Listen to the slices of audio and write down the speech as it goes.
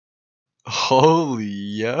Holy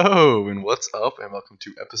yo, and what's up, and welcome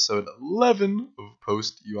to episode 11 of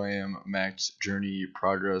Post UIM Max Journey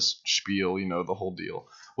Progress Spiel, the whole deal.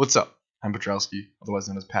 What's up? I'm Petrowski, otherwise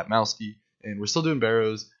known as Pat Mowski, and we're still doing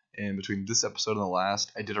barrows, and between this episode and the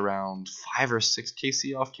last, I did around 5 or 6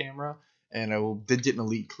 KC off camera, and did get an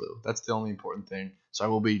elite clue. That's the only important thing, so I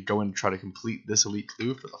will be going to try to complete this elite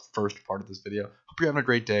clue for the first part of this video. Hope you're having a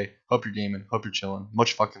great day, hope you're gaming, hope you're chilling,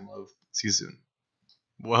 much fucking love, see you soon.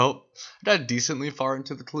 Well, I got decently far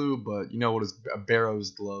into the clue, but you know what a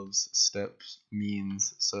Barrow's gloves steps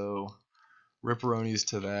means, so ripperonis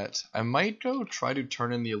to that. I might go try to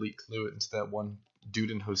turn in the elite clue into that one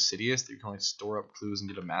dude in Hosidius that you can only store up clues and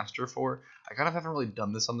get a master for. I kind of haven't really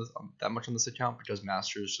done this that much on this account because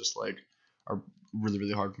masters just are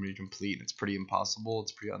really hard for me to complete. It's pretty impossible.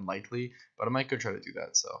 It's pretty unlikely, but I might go try to do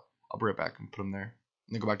that. So I'll bring it back and put them there,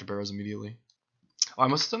 and then go back to Barrows immediately. I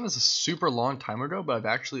must have done this a super long time ago, but I've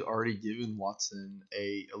actually already given Watson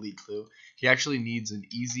a elite clue. He actually needs an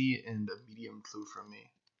easy and a medium clue from me.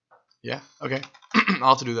 Yeah, okay. I'll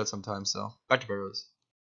have to do that sometime, so back to Barrows.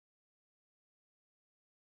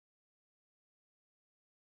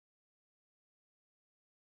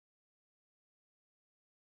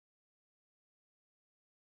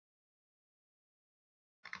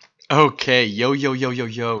 Okay, yo,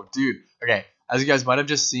 dude. Okay, as you guys might have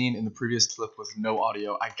just seen in the previous clip with no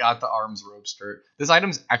audio, I got the arms robe skirt. This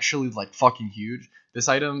item's actually fucking huge. This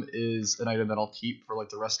item is an item that I'll keep for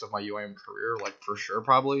the rest of my UIM career, for sure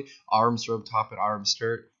probably. Arms robe top and arms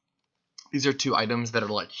skirt. These are two items that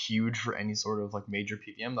are huge for any sort of major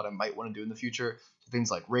PVM that I might want to do in the future. Things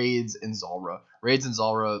like raids and Zulrah. Raids and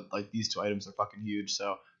Zulrah, these two items are fucking huge,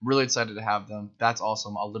 so I'm really excited to have them. That's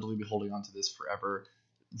awesome. I'll literally be holding on to this forever.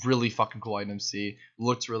 Really fucking cool item. See,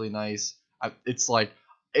 looks really nice. It's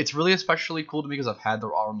really especially cool to me because I've had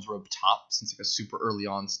the arms robe top since a super early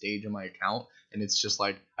on stage in my account, and it's just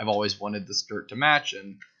I've always wanted the skirt to match,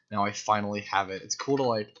 and now I finally have it. It's cool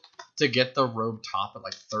to get the robe top at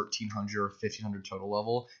 1300 or 1500 total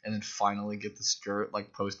level, and then finally get the skirt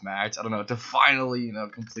post max. I don't know, to finally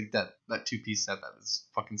complete that 2-piece set. That is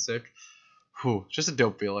fucking sick. Whew, just a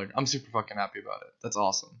dope feeling. I'm super fucking happy about it. That's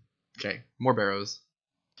awesome. Okay, more barrows.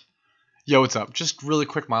 Yo, what's up? Just really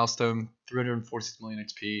quick milestone, 346 million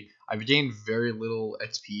XP. I've gained very little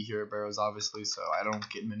XP here at Barrows, obviously, so I don't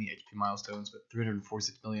get many XP milestones, but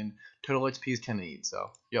 346 million total XP is kind of neat,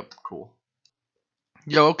 so, yep, cool.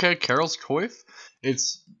 Yo, okay, Carol's Coif.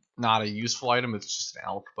 It's not a useful item, it's just an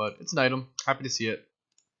elk, but it's an item. Happy to see it.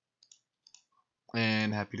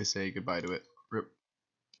 And happy to say goodbye to it. Rip.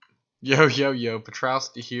 Yo,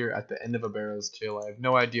 Petrowski here at the end of a Barrows kill. I have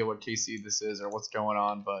no idea what KC this is or what's going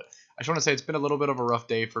on, but I just want to say it's been a little bit of a rough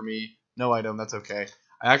day for me. No item, that's okay.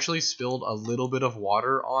 I actually spilled a little bit of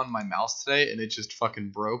water on my mouse today, and it just fucking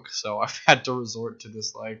broke, so I've had to resort to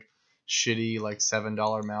this, shitty,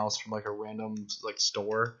 $7 mouse from, a random,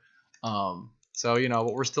 store. So,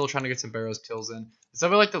 but we're still trying to get some Barrows kills in. It's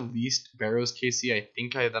definitely, the least Barrows KC I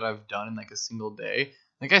think that I've done in, a single day.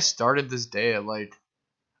 I think I started this day at,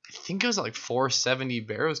 I think it was 470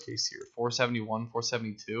 Barrows KC or 471,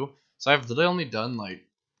 472. So I've literally only done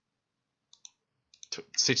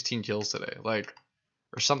 16 kills today,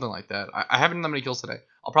 or something like that. I haven't done that many kills today.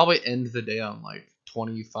 I'll probably end the day on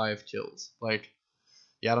 25 kills.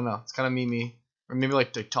 Yeah, I don't know. It's kind of me. Or maybe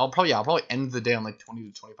I'll probably end the day on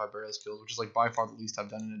 20 to 25 Barrows kills, which is by far the least I've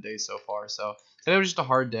done in a day so far. So today was just a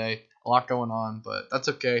hard day, a lot going on, but that's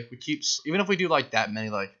okay. We keep, even if we do that many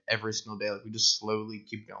every single day, we just slowly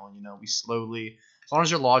keep going. We slowly, as long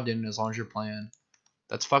as you're logged in, as long as you're playing,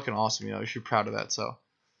 that's fucking awesome. You should be proud of that. So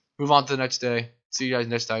move on to the next day. See you guys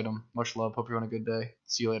next item. Much love. Hope you're having a good day.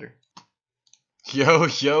 See you later.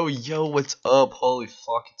 Yo, what's up? Holy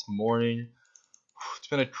fuck, it's morning. It's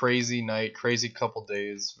been a crazy night, crazy couple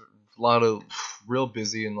days. A lot of real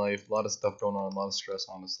busy in life, a lot of stuff going on, a lot of stress,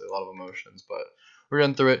 honestly, a lot of emotions, but we're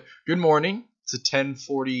getting through it. Good morning. It's a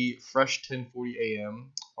 10:40, fresh 10:40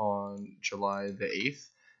 a.m. on July the 8th,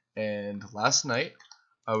 and last night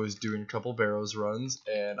I was doing a couple Barrows runs,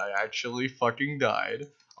 and I actually fucking died.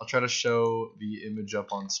 I'll try to show the image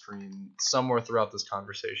up on screen somewhere throughout this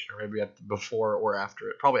conversation, or maybe before or after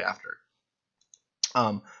it, probably after.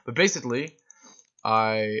 But basically,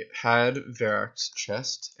 I had Dharoks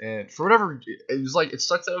chest, and for whatever, it was it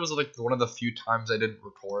sucks that it was one of the few times I didn't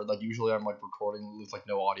record. Usually I'm recording with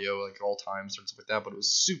no audio at all times or stuff like that, but it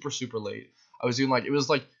was super late. I was doing it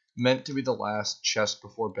was meant to be the last chest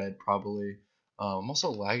before bed probably. I'm also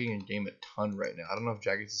lagging in game a ton right now. I don't know if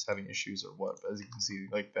Jaggeds is having issues or what, but as you can see,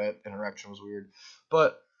 that interaction was weird.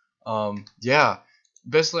 But yeah,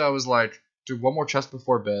 basically I was do one more chest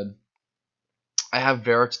before bed. I have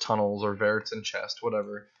Varrox tunnels or Varrox in chest,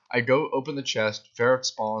 whatever. I go open the chest, Varrox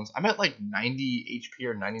spawns. I'm at like 90 HP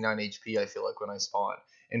or 99 HP, I feel like, when I spawn.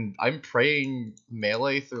 And I'm praying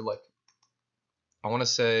melee through, like, I want to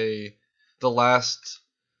say the last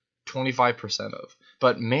 25% of.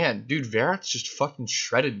 But man, dude, Varrox just fucking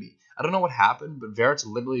shredded me. I don't know what happened, but Varrox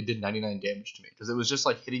literally did 99 damage to me because it was just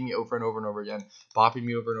like hitting me over and over and over again, bopping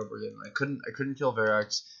me over and over again. I couldn't kill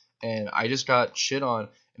Varrox, and I just got shit on.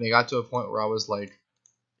 And I got to a point where I was like,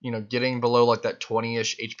 getting below like that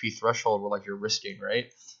 20-ish HP threshold where like you're risking, right?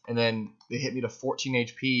 And then they hit me to 14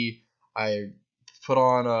 HP. I put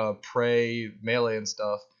on a pray melee and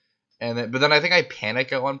stuff, but then I think I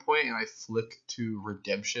panic at one point and I flick to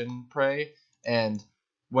redemption pray, and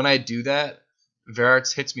when I do that,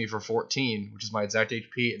 Varrox hits me for 14, which is my exact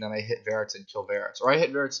HP, and then I hit Varrox and kill Varrox, or I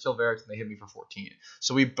hit Varrox, kill Varrox, and they hit me for 14.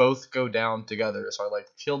 So we both go down together. So I like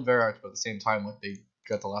killed Varrox, but at the same time, like they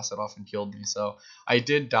got the last set off and killed me. So I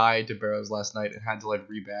did die to Barrows last night and had to like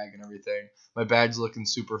rebag and everything. My bag's looking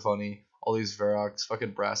super funny. All these Varrox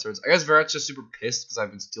fucking Brastards. I guess Varrox just super pissed because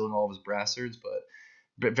I've been stealing all of his Brastards,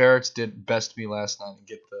 but Varrox did best me last night and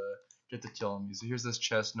get the kill on me. So here's this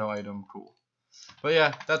chest, no item, cool. But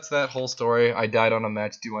yeah, that's that whole story. I died on a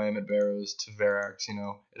match UIM at Barrows to Varrox,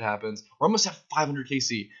 it happens. We're almost at 500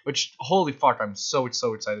 KC, which, holy fuck, I'm so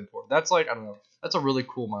excited for. That's like, I don't know, that's a really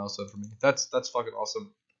cool milestone for me. That's fucking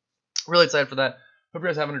awesome. Really excited for that. Hope you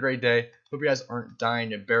guys are having a great day. Hope you guys aren't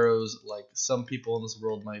dying at Barrows like some people in this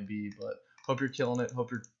world might be, but hope you're killing it.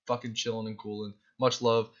 Hope you're fucking chilling and cooling. Much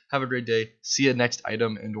love. Have a great day. See you next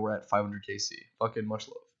item, and we're at 500 KC. Fucking much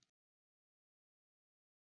love.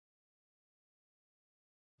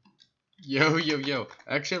 Yo.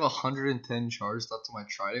 I actually have 110 charged left on my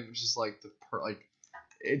trident, which is like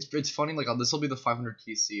it's funny, like this will be the 500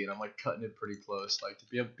 KC, and I'm like cutting it pretty close, like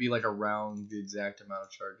to be like around the exact amount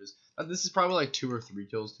of charges. This is probably like 2 or 3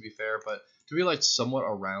 kills to be fair, but to be like somewhat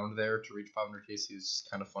around there to reach 500 KC is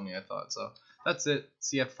just kind of funny, I thought. So that's it.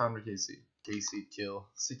 See you at 500 KC. KC kill.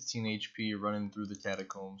 16 HP running through the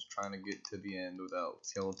catacombs, trying to get to the end without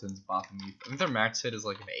skeletons bopping me. I think their max hit is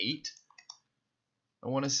like an 8. I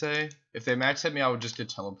want to say. If they max hit me, I would just get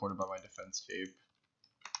teleported by my defense cape.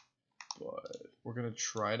 But we're going to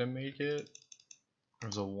try to make it.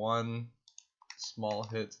 There's a 1 small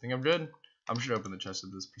hit. Think I'm good? I'm just going to open the chest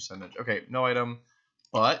at this percentage. Okay, no item.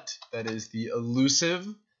 But that is the elusive,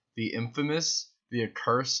 the infamous, the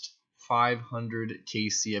accursed 500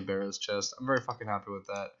 KC at Barrow's chest. I'm very fucking happy with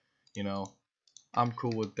that. I'm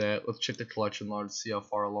cool with that. Let's check the collection log to see how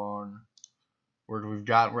far along we're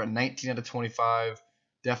at 19 out of 25.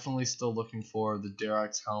 Definitely still looking for the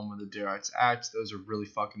Dharoks helm and the Dharoks axe. Those are really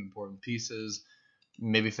fucking important pieces.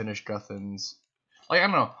 Maybe finish Guthans. Like, I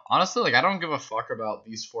don't know. Honestly, like, I don't give a fuck about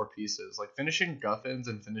these 4 pieces. Like, finishing Guthans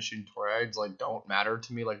and finishing Toriads, like, don't matter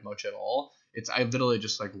to me, like, much at all. I literally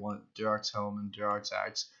just, like, want Dharoks helm and Dharoks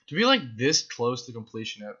axe. To be, like, this close to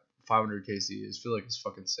completion at 500 KC is feel like it's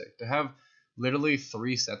fucking sick. To have literally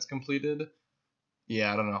 3 sets completed,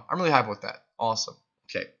 yeah, I don't know. I'm really happy with that. Awesome.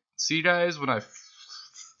 Okay. See you guys when I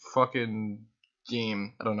fucking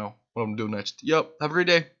game. I don't know what I'm doing next. Yup. Have a great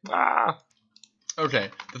day. Ah. Okay.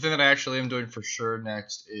 The thing that I actually am doing for sure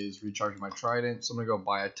next is recharging my trident. So I'm going to go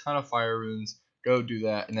buy a ton of fire runes. Go do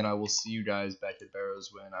that. And then I will see you guys back at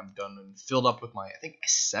Barrows when I'm done and filled up with my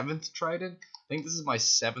 7th trident. I think this is my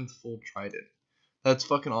 7th full trident. That's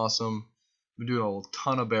fucking awesome. I'm doing a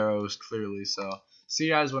ton of Barrows, clearly. So see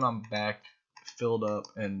you guys when I'm back, filled up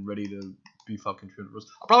and ready to be fucking troopers.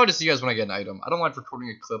 I'll probably just see you guys when I get an item. I don't like recording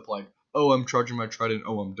a clip like, oh, I'm charging my trident,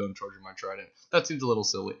 oh, I'm done charging my trident. That seems a little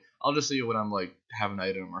silly. I'll just see you when I'm like have an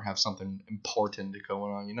item or have something important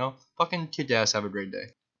going on, Fucking kick ass, have a great day.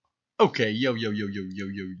 Okay, yo,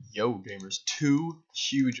 gamers. 2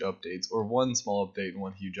 huge updates, or 1 small update and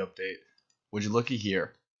 1 huge update. Would you looky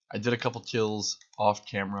here? I did a couple kills off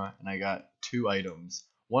camera and I got 2 items.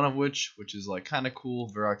 One of which is like kind of cool,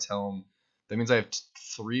 Varrox helm. That means I have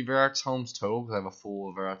 3 Varrox helms total because I have a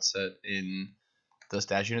full Varrox set in the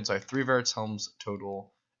stash unit. So I have 3 Varrox helms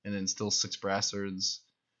total, and then still 6 Brastards.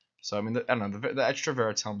 So I mean, I don't know. The extra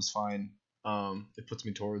Varrox helm is fine. It puts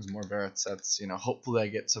me towards more Varrox sets. Hopefully I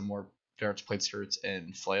get some more Varrox plate skirts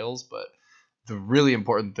and flails. But the really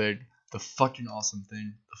important thing, the fucking awesome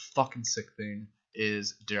thing, the fucking sick thing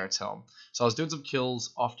is Dharoks helm. So I was doing some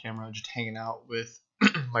kills off camera, just hanging out with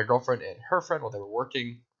my girlfriend and her friend while they were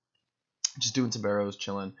working. Just doing some Barrows,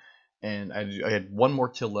 chilling, and I had 1 more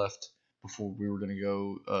kill left before we were gonna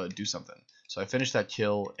go do something. So I finished that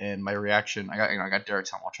kill, and my reaction, I got Dharoks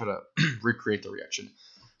helm. I'll try to recreate the reaction.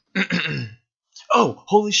 Oh,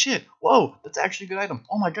 holy shit! Whoa, that's actually a good item.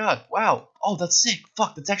 Oh my god, wow. Oh, that's sick.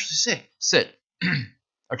 Fuck, that's actually sick. Sit.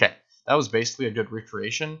 Okay, that was basically a good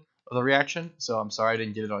recreation of the reaction. So I'm sorry I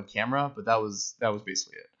didn't get it on camera, but that was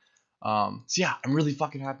basically it. So yeah, I'm really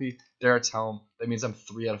fucking happy. Derek's helm. That means I'm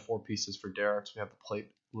 3 out of 4 pieces for Derek's. We have the plate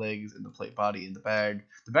legs and the plate body in the bag.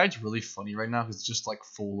 The bag's really funny right now because it's just like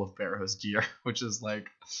full of Barrow's gear, which is like,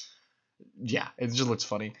 yeah, it just looks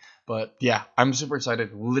funny. But yeah, I'm super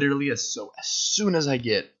excited. Literally, as soon as I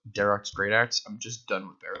get Derek's great axe, I'm just done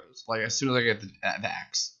with Barrows. Like as soon as I get the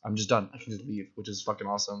axe, I'm just done. I can just leave, which is fucking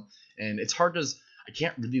awesome. And it's hard to, I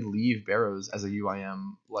can't really leave Barrows as a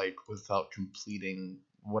UIM like without completing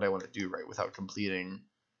what I want to do, right? Without completing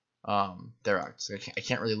Dharoks. I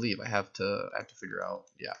can't really leave. I have to figure out.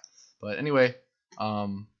 Yeah. But anyway,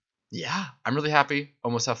 yeah, I'm really happy.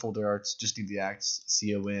 Almost have full Dharoks. Just need the axe.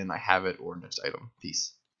 See a win. I have it, or next item.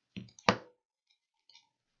 Peace.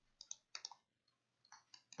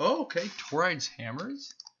 Oh, okay. Toride's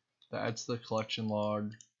hammers. That's the collection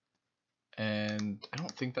log. And I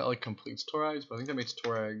don't think that like completes Toride's, but I think that makes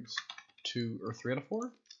Toride's 2 or 3 out of 4.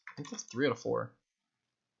 I think that's 3 out of 4.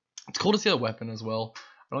 It's cool to see a weapon as well.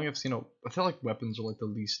 I don't think I've seen I feel like weapons are like the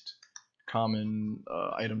least common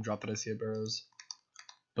item drop that I see at Barrows.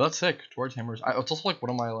 But that's sick. Towards hammers. It's also like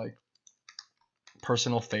one of my like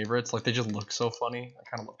personal favorites. Like they just look so funny. I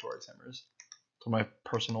kind of love towards hammers. It's one of my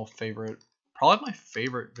personal favorite. Probably my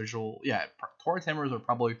favorite visual. Yeah, towards hammers are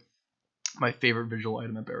probably my favorite visual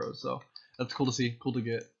item at Barrows. So that's cool to see. Cool to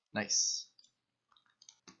get. Nice.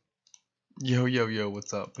 Yo, yo, yo,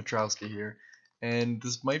 what's up? Petrowski here. And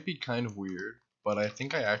this might be kind of weird, but I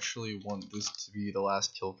think I actually want this to be the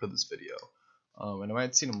last kill for this video. And it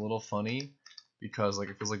might seem a little funny, because like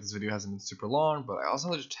it feels like this video hasn't been super long, but I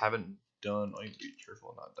also just haven't done, oh, be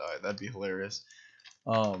careful not die, that'd be hilarious.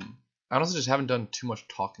 I also just haven't done too much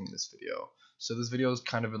talking in this video. So this video is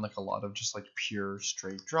kind of in like a lot of just like pure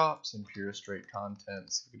straight drops and pure straight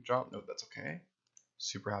content. So if you could drop, no, that's okay.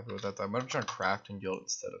 Super happy with that though. I might have done craft and guild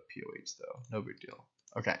instead of POH though. No big deal.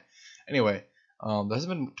 Okay. Anyway, there hasn't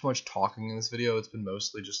been too much talking in this video. It's been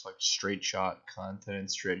mostly just like straight shot content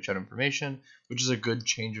and straight shot information, which is a good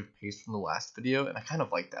change of pace from the last video, and I kind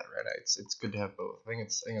of like that, right? It's good to have both. I think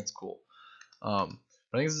it's cool.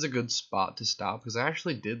 But I think this is a good spot to stop because I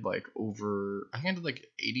actually did like I think I did like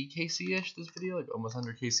 80 KC ish this video, like almost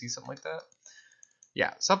 100 KC, something like that.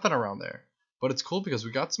 Yeah, something around there. But it's cool because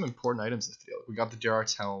we got some important items this video. We got the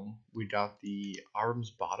Dharoks helm, we got the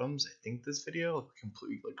arms bottoms. I think this video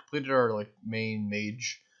completed our like main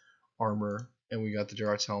mage armor, and we got the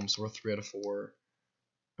Dharoks helm, so we're 3 out of 4.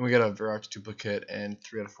 And we got a Dharoks duplicate and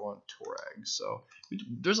 3 out of 4 on Torag. So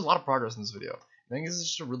there's a lot of progress in this video. I think this is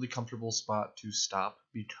just a really comfortable spot to stop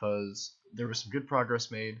because there was some good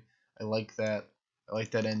progress made. I like that. I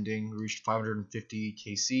like that ending. We reached 550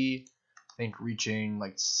 KC. I think reaching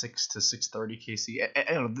like 6 to 630 KC.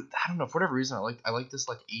 I don't know, for whatever reason I like this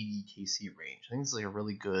like 80 KC range. I think it's like a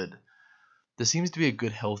really good. This seems to be a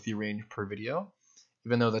good healthy range per video,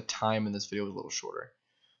 even though the time in this video was a little shorter.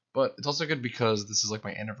 But it's also good because this is like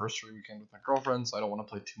my anniversary weekend with my girlfriend, so I don't want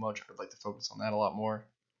to play too much. I'd like to focus on that a lot more.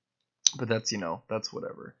 But that's, that's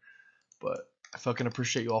whatever. But I fucking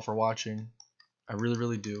appreciate you all for watching. I really,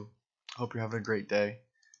 really do. Hope you're having a great day.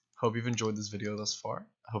 Hope you've enjoyed this video thus far.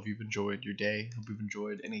 I hope you've enjoyed your day. Hope you've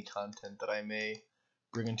enjoyed any content that I may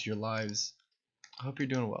bring into your lives. I hope you're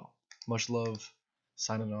doing well. Much love.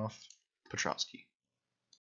 Signing off. Petrowski.